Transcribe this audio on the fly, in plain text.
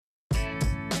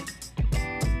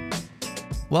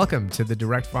Welcome to the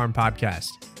Direct Farm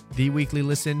Podcast, the weekly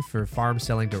listen for farm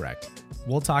selling direct.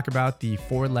 We'll talk about the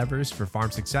 4 levers for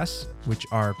farm success, which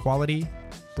are quality,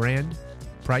 brand,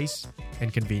 price,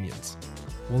 and convenience.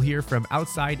 We'll hear from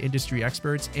outside industry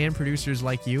experts and producers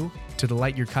like you to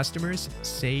delight your customers,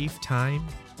 save time,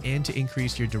 and to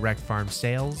increase your direct farm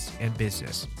sales and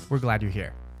business. We're glad you're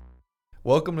here.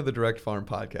 Welcome to the Direct Farm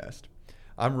Podcast.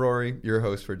 I'm Rory, your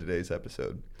host for today's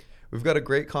episode. We've got a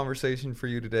great conversation for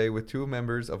you today with 2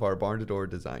 members of our Barn to Door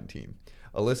design team.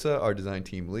 Alyssa, our design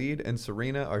team lead, and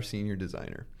Serena, our senior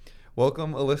designer.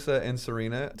 Welcome, Alyssa and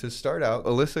Serena. To start out,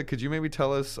 Alyssa, could you maybe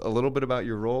tell us a little bit about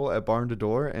your role at Barn to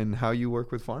Door and how you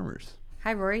work with farmers?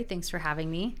 Hi, Rory. Thanks for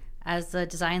having me. As the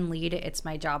design lead, it's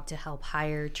my job to help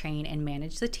hire, train, and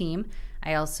manage the team.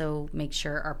 I also make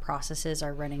sure our processes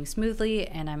are running smoothly,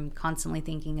 and I'm constantly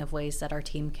thinking of ways that our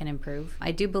team can improve.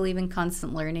 I do believe in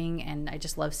constant learning, and I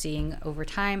just love seeing over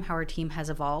time how our team has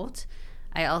evolved.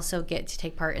 I also get to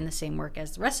take part in the same work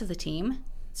as the rest of the team.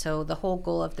 So the whole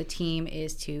goal of the team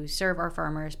is to serve our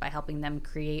farmers by helping them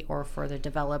create or further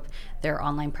develop their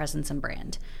online presence and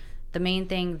brand. The main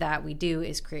thing that we do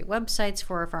is create websites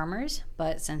for our farmers,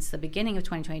 but since the beginning of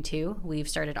 2022, we've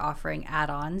started offering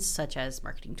add-ons such as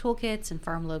marketing toolkits and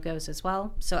farm logos as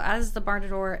well. So as the Barn to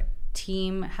Door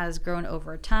team has grown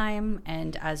over time,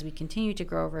 and as we continue to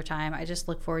grow over time, I just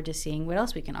look forward to seeing what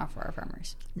else we can offer our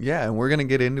farmers. Yeah, and we're going to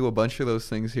get into a bunch of those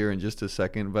things here in just a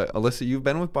second. But Alyssa, you've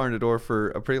been with Barn to Door for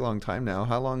a pretty long time now.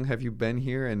 How long have you been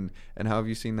here, and how have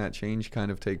you seen that change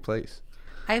kind of take place?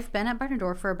 I've been at Barn to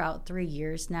Door for about 3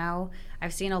 years now.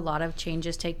 I've seen a lot of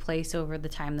changes take place over the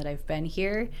time that I've been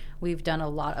here. We've done a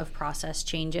lot of process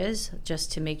changes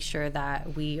just to make sure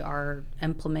that we are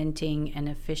implementing an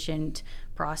efficient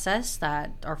process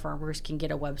that our farmers can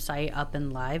get a website up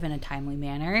and live in a timely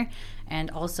manner,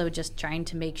 and also just trying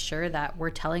to make sure that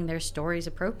we're telling their stories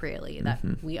appropriately, that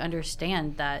we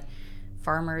understand that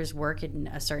farmers work in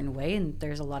a certain way and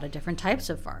there's a lot of different types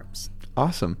of farms.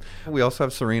 Awesome. We also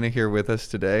have Serena here with us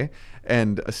today,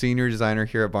 and a senior designer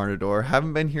here at Barn to Door.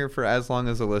 Haven't been here for as long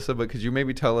as Alyssa, but could you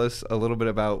maybe tell us a little bit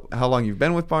about how long you've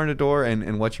been with Barn to Door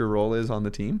and what your role is on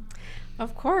the team?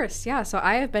 Of course, yeah. So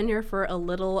I have been here for a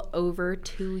little over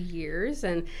 2 years,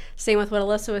 and same with what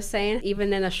Alyssa was saying.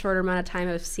 Even in a shorter amount of time,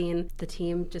 I've seen the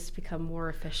team just become more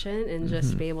efficient and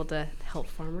just be able to help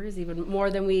farmers even more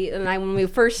than when we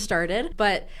first started.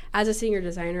 But as a senior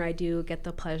designer, I do get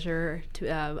the pleasure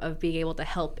of being able to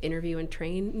help interview and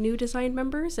train new design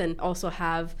members, and also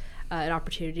have an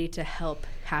opportunity to help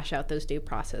hash out those new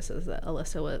processes that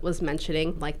Alyssa was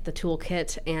mentioning, like the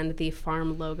toolkit and the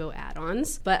farm logo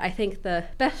add-ons. But I think the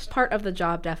best part of the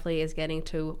job definitely is getting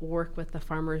to work with the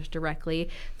farmers directly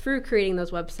through creating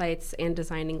those websites and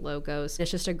designing logos. It's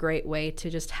just a great way to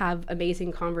just have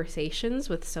amazing conversations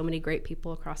with so many great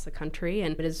people across the country,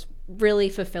 and it is really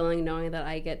fulfilling knowing that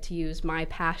I get to use my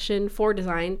passion for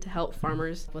design to help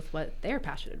farmers with what they're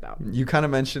passionate about. You kind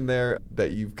of mentioned there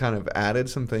that you've kind of added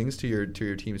some things to your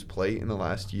team's plate in the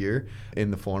last year in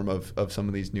the form of some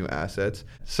of these new assets.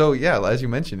 So yeah, as you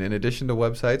mentioned, in addition to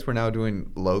websites, we're now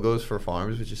doing logos for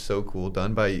farms, which is so cool,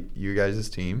 done by you guys'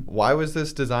 team. Why was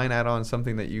this design add-on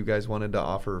something that you guys wanted to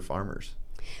offer farmers?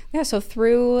 Yeah, so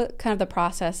through kind of the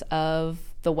process of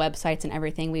the websites and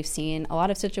everything, we've seen a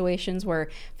lot of situations where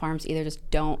farms either just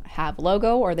don't have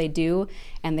logo, or they do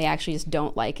and they actually just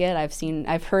don't like it.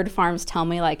 I've heard farms tell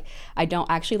me, like, I don't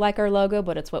actually like our logo,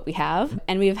 but it's what we have.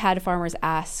 And we've had farmers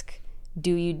ask,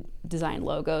 do you design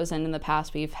logos? And in the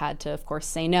past, we've had to, of course,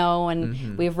 say no,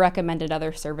 and we've recommended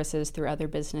other services through other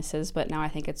businesses. But now I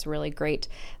think it's really great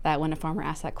that when a farmer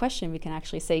asks that question, we can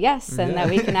actually say yes, and that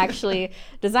we can actually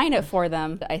design it for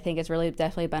them. I think it's really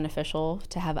definitely beneficial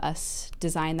to have us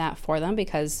design that for them,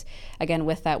 because, again,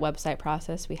 with that website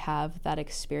process, we have that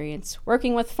experience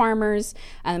working with farmers,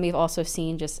 and we've also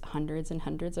seen just hundreds and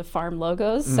hundreds of farm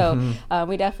logos. So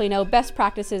we definitely know best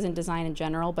practices in design in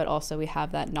general, but also we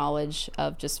have that knowledge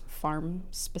of just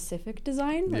farm-specific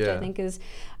design, which I think is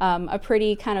a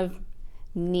pretty kind of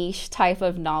niche type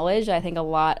of knowledge I think a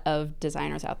lot of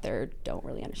designers out there don't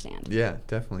really understand. Yeah,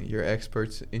 definitely. You're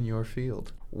experts in your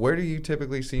field. Where do you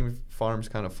typically see farms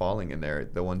kind of falling in there,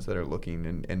 the ones that are looking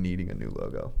and needing a new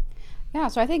logo? Yeah,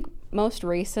 so I think most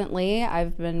recently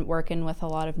I've been working with a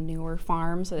lot of newer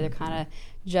farms. So they're kind of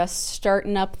just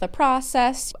starting up the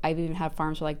process. I've even had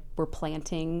farms where, like, we're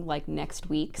planting like next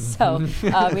week. So,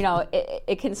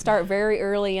 it can start very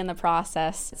early in the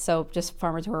process. So just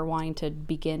farmers who are wanting to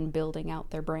begin building out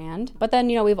their brand. But then,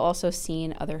 we've also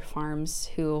seen other farms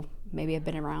who maybe have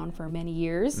been around for many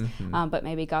years, but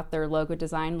maybe got their logo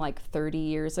design like 30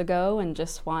 years ago and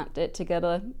just want it to get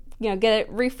a get it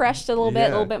refreshed a little bit,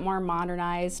 a little bit more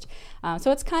modernized.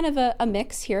 So it's kind of a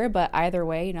mix here, but either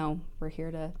way, we're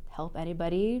here to help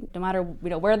anybody, no matter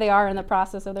where they are in the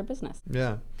process of their business.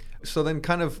 Yeah. So then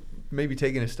kind of maybe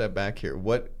taking a step back here,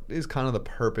 what is kind of the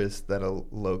purpose that a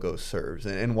logo serves,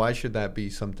 and why should that be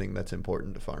something that's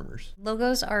important to farmers?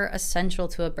 Logos are essential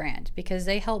to a brand because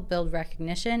they help build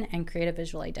recognition and create a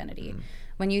visual identity.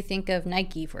 When you think of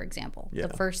Nike, for example, the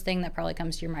first thing that probably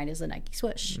comes to your mind is the Nike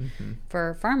swoosh.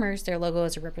 For farmers, their logo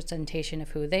is a representation of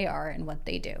who they are and what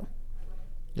they do.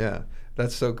 Yeah,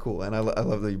 that's so cool. And I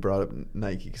love that you brought up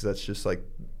Nike, because that's just like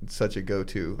such a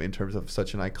go-to in terms of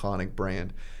such an iconic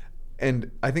brand.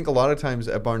 And I think a lot of times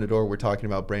at Barn to Door, we're talking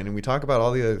about brand, and we talk about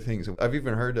all the other things. I've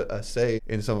even heard us say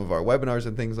in some of our webinars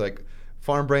and things like,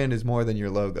 farm brand is more than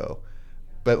your logo.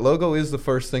 But logo is the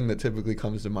first thing that typically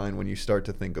comes to mind when you start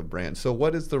to think of brand. So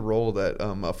what is the role that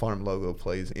a farm logo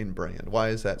plays in brand? Why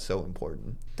is that so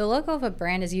important? The logo of a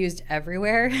brand is used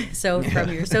everywhere. So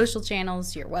from your social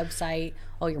channels to your website,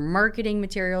 all your marketing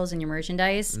materials and your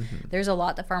merchandise, there's a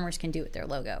lot that farmers can do with their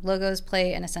logo. Logos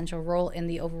play an essential role in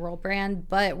the overall brand,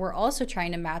 but we're also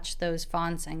trying to match those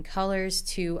fonts and colors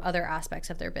to other aspects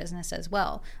of their business as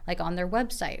well. Like on their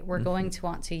website, we're going to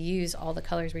want to use all the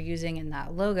colors we're using in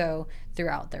that logo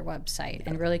throughout their website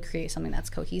and really create something that's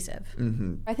cohesive.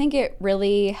 I think it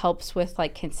really helps with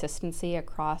consistency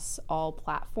across all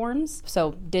platforms.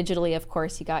 So digitally, of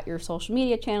course, you got your social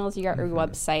media channels, you got your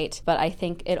website, but I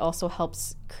think it also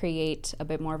helps create a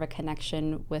bit more of a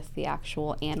connection with the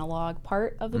actual analog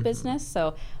part of the business.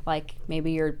 So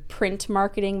maybe your print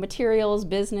marketing materials,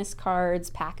 business cards,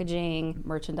 packaging,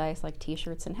 merchandise like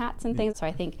t-shirts and hats and things. So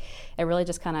I think it really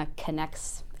just kind of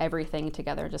connects everything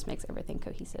together and just makes everything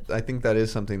cohesive. I think that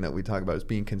is something that we talk about, is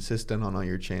being consistent on all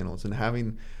your channels, and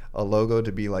having a logo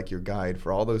to be like your guide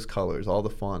for all those colors, all the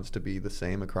fonts to be the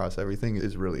same across everything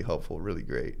is really helpful, really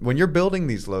great. When you're building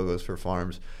these logos for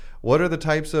farms, what are the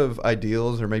types of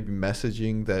ideals or maybe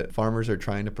messaging that farmers are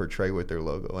trying to portray with their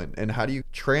logo? And how do you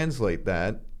translate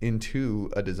that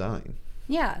into a design?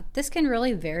 Yeah, this can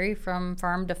really vary from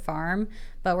farm to farm,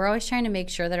 but we're always trying to make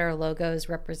sure that our logos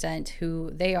represent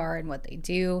who they are and what they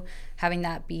do, having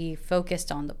that be focused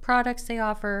on the products they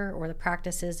offer or the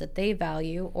practices that they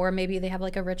value, or maybe they have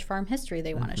a rich farm history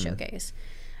they want to showcase.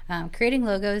 Creating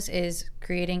logos is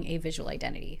creating a visual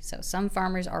identity. So some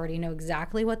farmers already know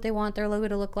exactly what they want their logo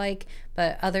to look like,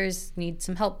 but others need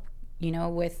some help,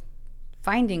 with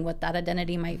finding what that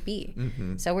identity might be.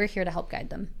 So we're here to help guide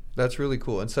them. That's really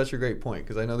cool, and such a great point,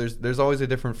 because I know there's always a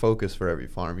different focus for every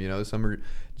farm. Some are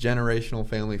generational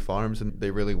family farms, and they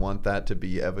really want that to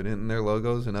be evident in their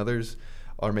logos, and others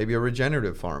are maybe a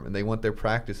regenerative farm, and they want their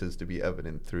practices to be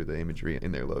evident through the imagery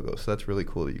in their logo. So that's really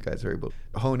cool that you guys are able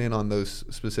to hone in on those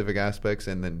specific aspects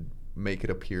and then make it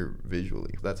appear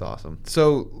visually. That's awesome.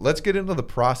 So let's get into the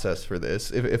process for this.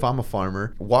 If I'm a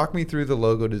farmer, walk me through the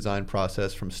logo design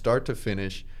process from start to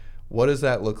finish. What does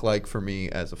that look like for me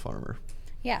as a farmer?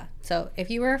 Yeah, so if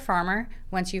you were a farmer,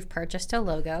 once you've purchased a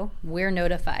logo, we're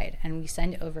notified and we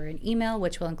send over an email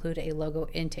which will include a logo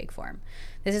intake form.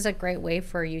 This is a great way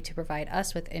for you to provide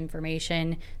us with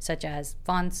information such as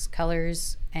fonts,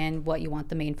 colors, and what you want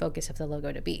the main focus of the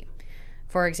logo to be.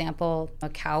 For example, a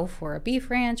cow for a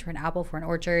beef ranch or an apple for an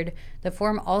orchard. The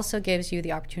form also gives you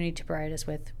the opportunity to provide us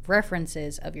with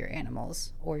references of your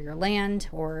animals or your land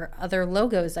or other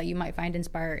logos that you might find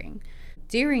inspiring.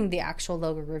 During the actual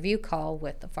logo review call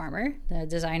with the farmer, the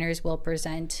designers will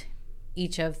present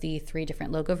each of the 3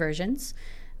 different logo versions.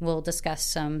 We'll discuss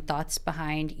some thoughts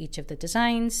behind each of the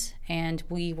designs, and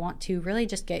we want to really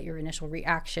just get your initial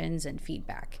reactions and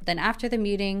feedback. Then after the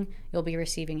meeting, you'll be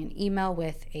receiving an email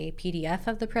with a PDF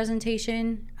of the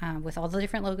presentation with all the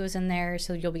different logos in there,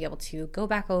 so you'll be able to go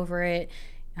back over it,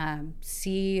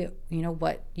 see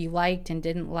what you liked and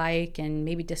didn't like, and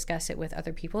maybe discuss it with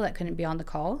other people that couldn't be on the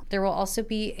call. There will also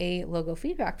be a logo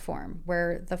feedback form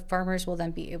where the farmers will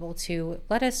then be able to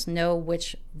let us know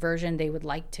which version they would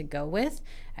like to go with,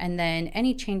 and then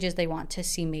any changes they want to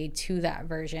see made to that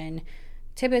version.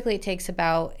 Typically it takes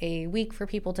about a week for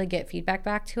people to get feedback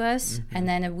back to us, and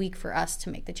then a week for us to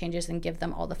make the changes and give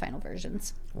them all the final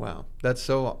versions. Wow, that's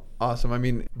so awesome. I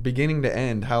mean, beginning to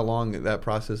end, how long that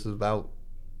process is? About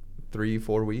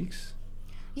 3-4 weeks?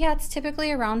 Yeah, it's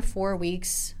typically around 4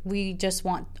 weeks. We just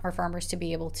want our farmers to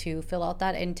be able to fill out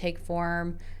that intake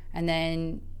form and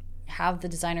then have the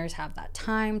designers have that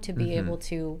time to be able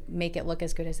to make it look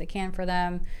as good as they can for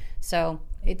them. So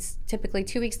it's typically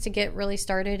 2 weeks to get really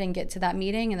started and get to that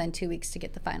meeting, and then 2 weeks to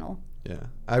get the final. Yeah,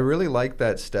 I really like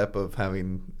that step of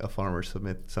having a farmer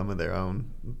submit some of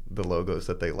the logos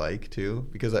that they like too,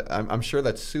 because I'm sure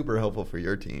that's super helpful for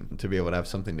your team to be able to have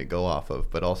something to go off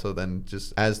of. But also then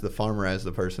just as the farmer, as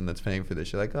the person that's paying for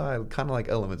this, you're like, oh, I kind of like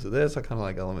elements of this, I kind of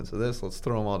like elements of this. Let's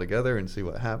throw them all together and see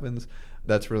what happens.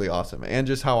 That's really awesome. And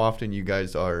just how often you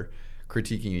guys are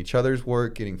critiquing each other's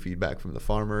work, getting feedback from the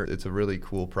farmer. It's a really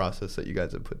cool process that you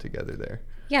guys have put together there.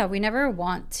 Yeah, we never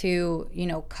want to,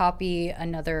 copy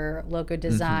another logo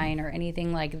design or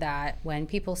anything like that. When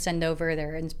people send over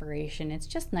their inspiration, it's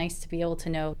just nice to be able to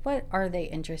know what are they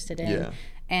interested in. Yeah.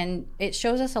 And it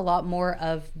shows us a lot more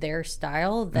of their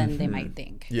style than they might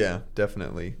think. Yeah,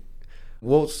 definitely.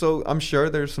 Well, so I'm sure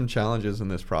there's some challenges in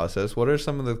this process. What are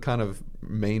some of the kind of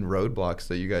main roadblocks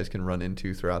that you guys can run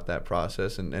into throughout that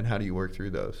process, and how do you work through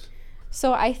those?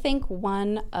 So I think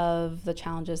one of the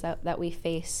challenges that we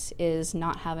face is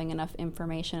not having enough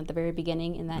information at the very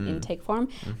beginning in that intake form.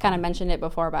 Kind of mentioned it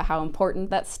before about how important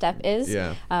that step is,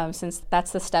 since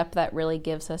that's the step that really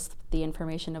gives us the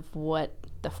information of what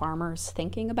the farmer's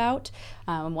thinking about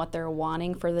and what they're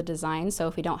wanting for the design. So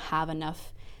if we don't have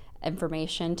enough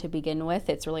information to begin with,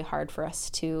 it's really hard for us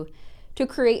to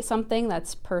create something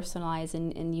that's personalized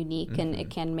and unique, and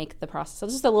it can make the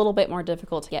process just a little bit more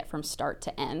difficult to get from start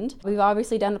to end. We've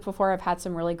obviously done it before. I've had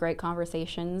some really great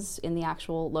conversations in the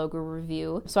actual logo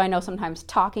review, so I know sometimes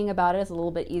talking about it is a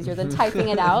little bit easier than typing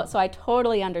it out, so I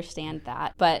totally understand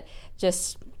that. But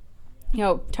just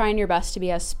trying your best to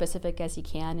be as specific as you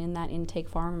can in that intake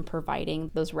form and providing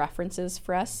those references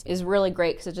for us is really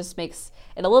great, because it just makes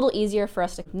it a little easier for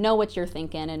us to know what you're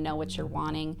thinking and know what you're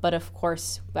wanting. But of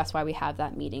course, that's why we have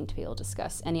that meeting, to be able to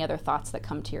discuss any other thoughts that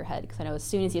come to your head, because I know as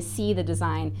soon as you see the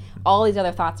design, all these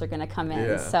other thoughts are going to come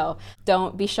in. Yeah. So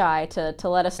don't be shy to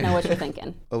let us know what you're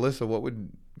thinking. Alyssa, what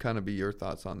would kind of be your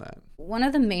thoughts on that? One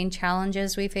of the main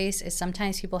challenges we face is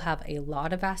sometimes people have a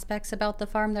lot of aspects about the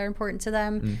farm that are important to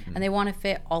them, and they want to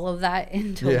fit all of that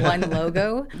into one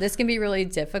logo. This can be really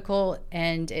difficult,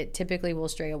 and it typically will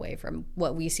stray away from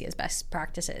what we see as best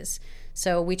practices.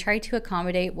 So we try to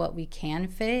accommodate what we can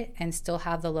fit and still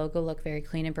have the logo look very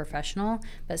clean and professional,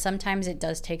 but sometimes it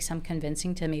does take some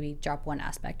convincing to maybe drop one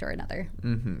aspect or another.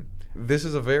 This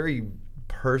is a very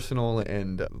personal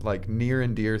and like near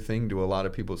and dear thing to a lot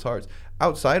of people's hearts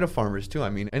outside of farmers too. I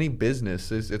mean, any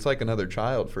business it's like another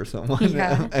child for someone.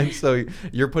 And so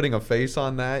you're putting a face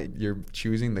on that. You're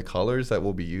choosing the colors that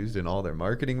will be used in all their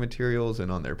marketing materials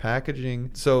and on their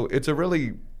packaging. So it's a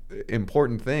really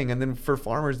important thing. And then for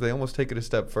farmers, they almost take it a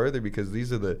step further, because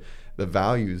these are the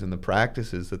values and the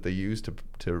practices that they use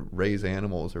to raise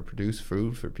animals or produce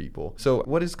food for people. So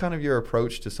what is kind of your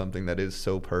approach to something that is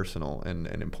so personal and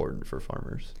important for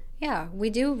farmers? Yeah, we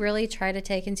do really try to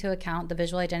take into account the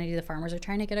visual identity the farmers are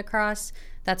trying to get across.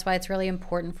 That's why it's really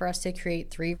important for us to create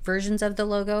 3 versions of the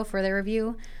logo for their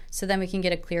review, so then we can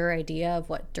get a clearer idea of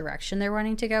what direction they're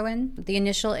wanting to go in. The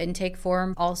initial intake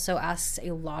form also asks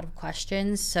a lot of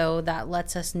questions, so that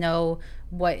lets us know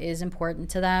what is important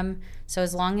to them. So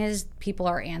as long as people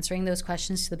are answering those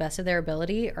questions to the best of their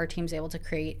ability, our team's able to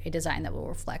create a design that will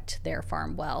reflect their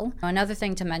farm well. Another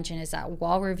thing to mention is that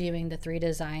while reviewing the 3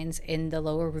 designs in the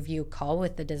logo review call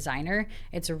with the designer,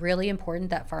 it's really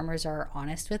important that farmers are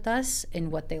honest with us in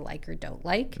what they like or don't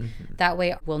like. That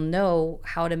way we'll know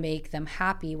how to make them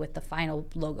happy with the final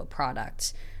logo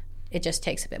product. It just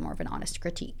takes a bit more of an honest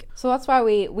critique. So that's why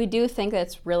we do think that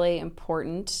it's really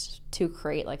important to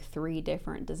create like 3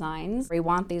 different designs. We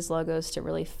want these logos to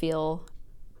really feel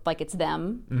like it's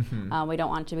them. We don't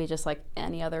want it to be just like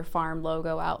any other farm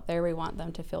logo out there. We want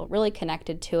them to feel really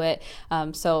connected to it.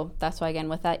 So that's why, again,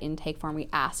 with that intake form, we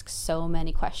ask so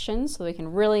many questions so we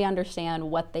can really understand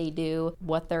what they do,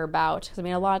 what they're about. Because I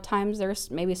mean, a lot of times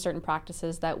there's maybe certain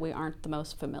practices that we aren't the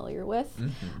most familiar with.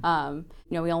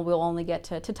 We'll only get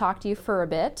to talk to you for a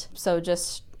bit. So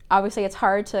just obviously, it's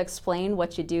hard to explain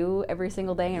what you do every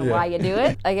single day and why you do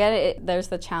it. Again, there's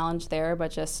the challenge there, but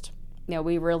just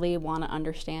we really want to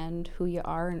understand who you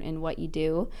are and what you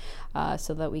do,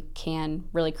 so that we can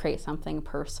really create something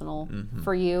personal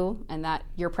for you and that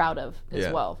you're proud of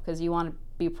as well, because you want to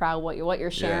be proud of what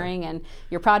you're sharing, and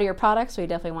you're proud of your product, so we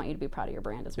definitely want you to be proud of your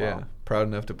brand as well. Yeah, proud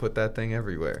enough to put that thing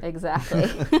everywhere. Exactly.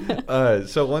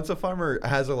 So once a farmer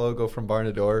has a logo from Barn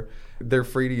to Door, they're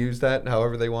free to use that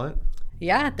however they want?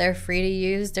 Yeah, they're free to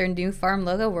use their new farm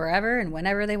logo wherever and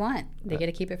whenever they want. They get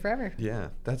to keep it forever. Yeah,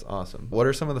 that's awesome. What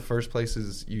are some of the first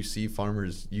places you see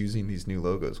farmers using these new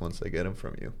logos once they get them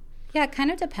from you? Yeah, it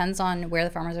kind of depends on where the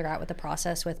farmers are at with the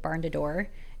process with Barn to Door.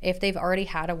 If they've already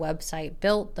had a website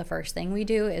built, the first thing we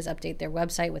do is update their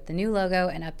website with the new logo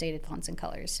and updated fonts and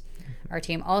colors. Our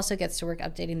team also gets to work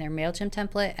updating their MailChimp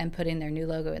template and putting their new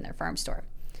logo in their farm store.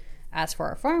 As for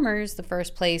our farmers, the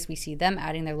first place we see them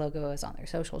adding their logo is on their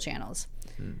social channels.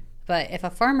 But if a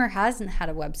farmer hasn't had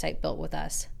a website built with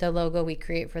us, the logo we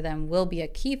create for them will be a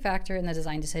key factor in the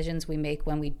design decisions we make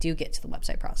when we do get to the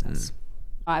website process.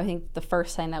 I think the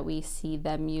first time that we see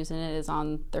them using it is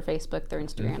on their Facebook, their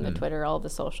Instagram, their Twitter, all the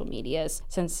social medias,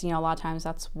 since, a lot of times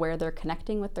that's where they're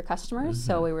connecting with their customers.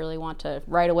 So we really want to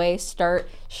right away start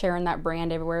sharing that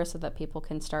brand everywhere so that people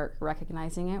can start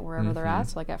recognizing it wherever they're at.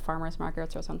 So like at farmers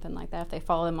markets or something like that. If they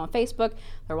follow them on Facebook,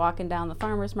 they're walking down the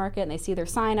farmers market and they see their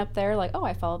sign up there like, oh,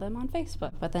 I follow them on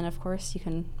Facebook. But then, of course, you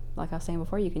can, like I was saying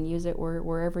before, you can use it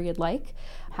wherever you'd like,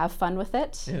 have fun with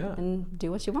it, and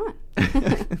do what you want.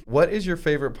 What is your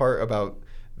favorite part about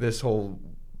this whole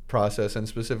process, and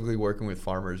specifically working with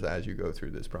farmers as you go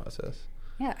through this process?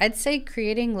 Yeah, I'd say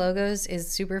creating logos is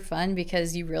super fun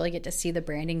because you really get to see the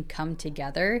branding come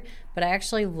together. But I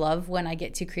actually love when I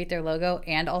get to create their logo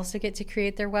and also get to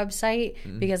create their website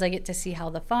because I get to see how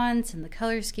the fonts and the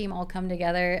color scheme all come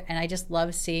together. And I just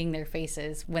love seeing their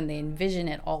faces when they envision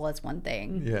it all as one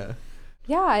thing. Yeah.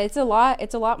 Yeah, it's a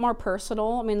lot more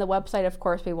personal. I mean, the website, of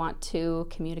course, we want to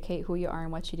communicate who you are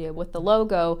and what you do. With the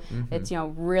logo, it's,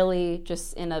 really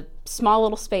just in a small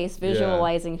little space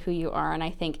visualizing who you are. And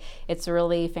I think it's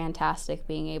really fantastic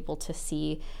being able to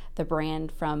see the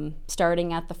brand from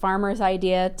starting at the farmer's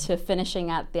idea to finishing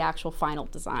at the actual final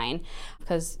design.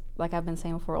 Because like I've been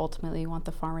saying before, ultimately you want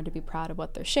the farmer to be proud of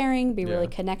what they're sharing, be really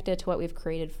connected to what we've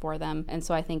created for them. And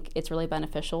so I think it's really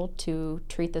beneficial to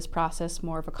treat this process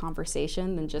more of a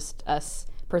conversation than just us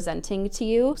presenting to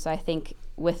you. So I think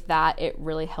with that, it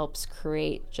really helps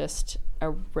create just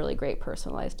a really great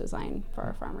personalized design for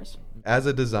our farmers. As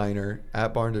a designer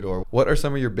at Barn to Door, what are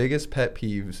some of your biggest pet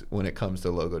peeves when it comes to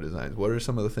logo designs? What are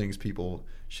some of the things people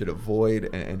should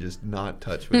avoid and just not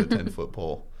touch with a 10-foot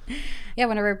pole? Yeah,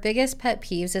 one of our biggest pet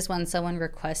peeves is when someone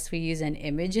requests we use an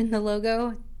image in the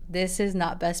logo. This is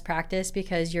not best practice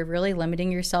because you're really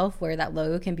limiting yourself where that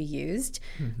logo can be used.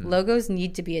 Logos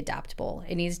need to be adaptable.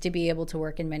 It needs to be able to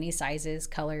work in many sizes,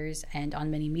 colors, and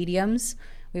on many mediums.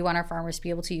 We want our farmers to be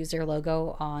able to use their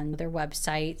logo on their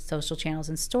website, social channels,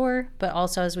 and store, but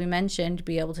also, as we mentioned,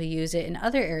 be able to use it in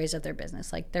other areas of their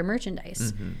business, like their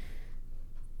merchandise.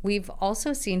 We've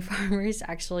also seen farmers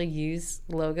actually use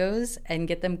logos and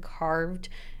get them carved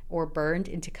or burned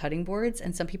into cutting boards,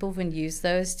 and some people even use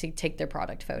those to take their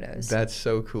product photos. That's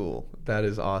so cool. That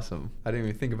is awesome. I didn't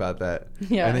even think about that.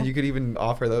 Yeah. And then you could even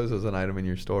offer those as an item in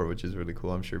your store, which is really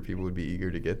cool. I'm sure people would be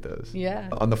eager to get those. Yeah.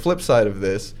 On the flip side of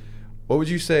this, what would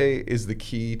you say is the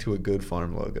key to a good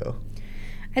farm logo?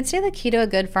 I'd say the key to a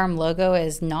good farm logo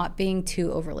is not being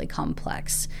too overly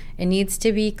complex. It needs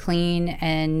to be clean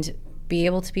and be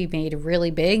able to be made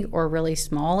really big or really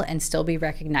small and still be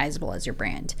recognizable as your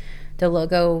brand. The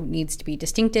logo needs to be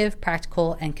distinctive,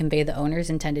 practical, and convey the owner's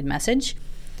intended message.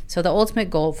 So the ultimate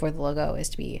goal for the logo is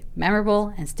to be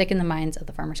memorable and stick in the minds of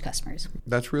the farmer's customers.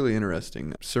 That's really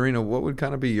interesting. Serena, what would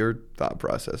kind of be your thought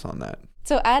process on that?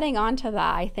 So adding on to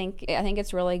that, I think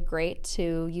it's really great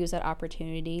to use that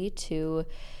opportunity to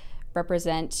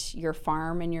represent your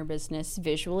farm and your business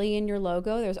visually in your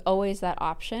logo. There's always that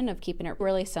option of keeping it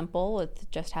really simple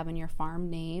with just having your farm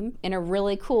name in a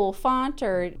really cool font,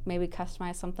 or maybe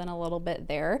customize something a little bit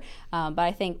there. But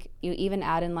I think you even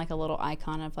add in like a little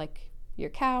icon of like your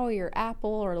cow, your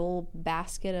apple, or a little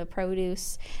basket of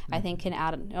produce, I think can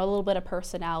add a little bit of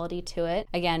personality to it.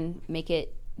 Again, make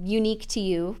it unique to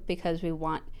you because we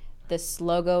want this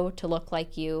logo to look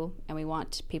like you, and we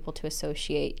want people to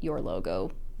associate your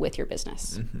logo with your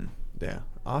business. Yeah,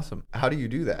 awesome. How do you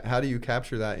do that? How do you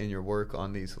capture that in your work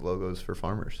on these logos for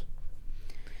farmers?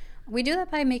 We do that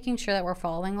by making sure that we're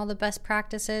following all the best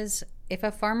practices. If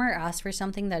a farmer asks for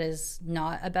something that is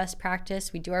not a best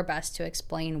practice, we do our best to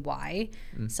explain why.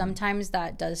 Sometimes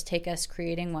that does take us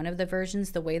creating one of the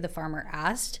versions the way the farmer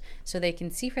asked, so they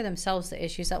can see for themselves the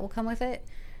issues that will come with it.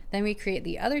 Then we create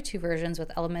the other two versions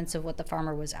with elements of what the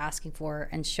farmer was asking for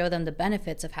and show them the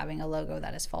benefits of having a logo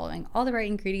that is following all the right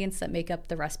ingredients that make up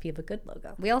the recipe of a good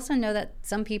logo. We also know that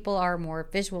some people are more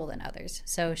visual than others,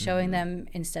 so showing them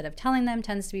instead of telling them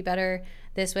tends to be better.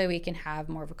 This way we can have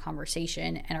more of a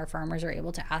conversation and our farmers are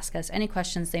able to ask us any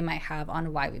questions they might have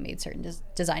on why we made certain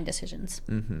design decisions.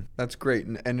 That's great.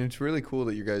 And it's really cool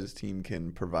that your guys' team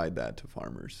can provide that to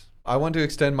farmers. I want to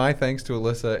extend my thanks to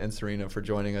Alyssa and Serena for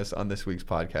joining us on this week's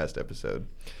podcast episode.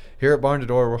 Here at Barn to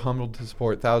Door, we're humbled to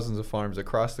support thousands of farms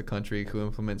across the country who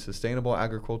implement sustainable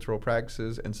agricultural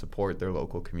practices and support their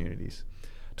local communities.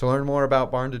 To learn more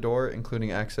about Barn to Door,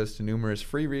 including access to numerous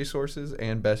free resources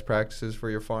and best practices for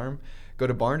your farm, go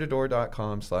to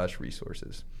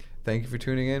barntodor.com/resources. Thank you for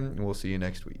tuning in, and we'll see you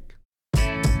next week.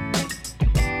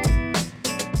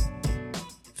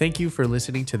 Thank you for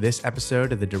listening to this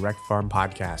episode of the Direct Farm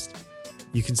Podcast.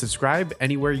 You can subscribe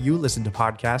anywhere you listen to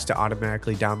podcasts to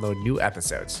automatically download new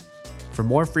episodes. For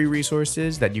more free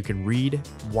resources that you can read,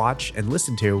 watch, and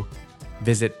listen to,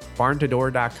 visit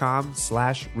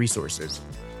barntodor.com/resources.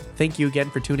 Thank you again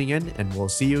for tuning in, and we'll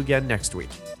see you again next week.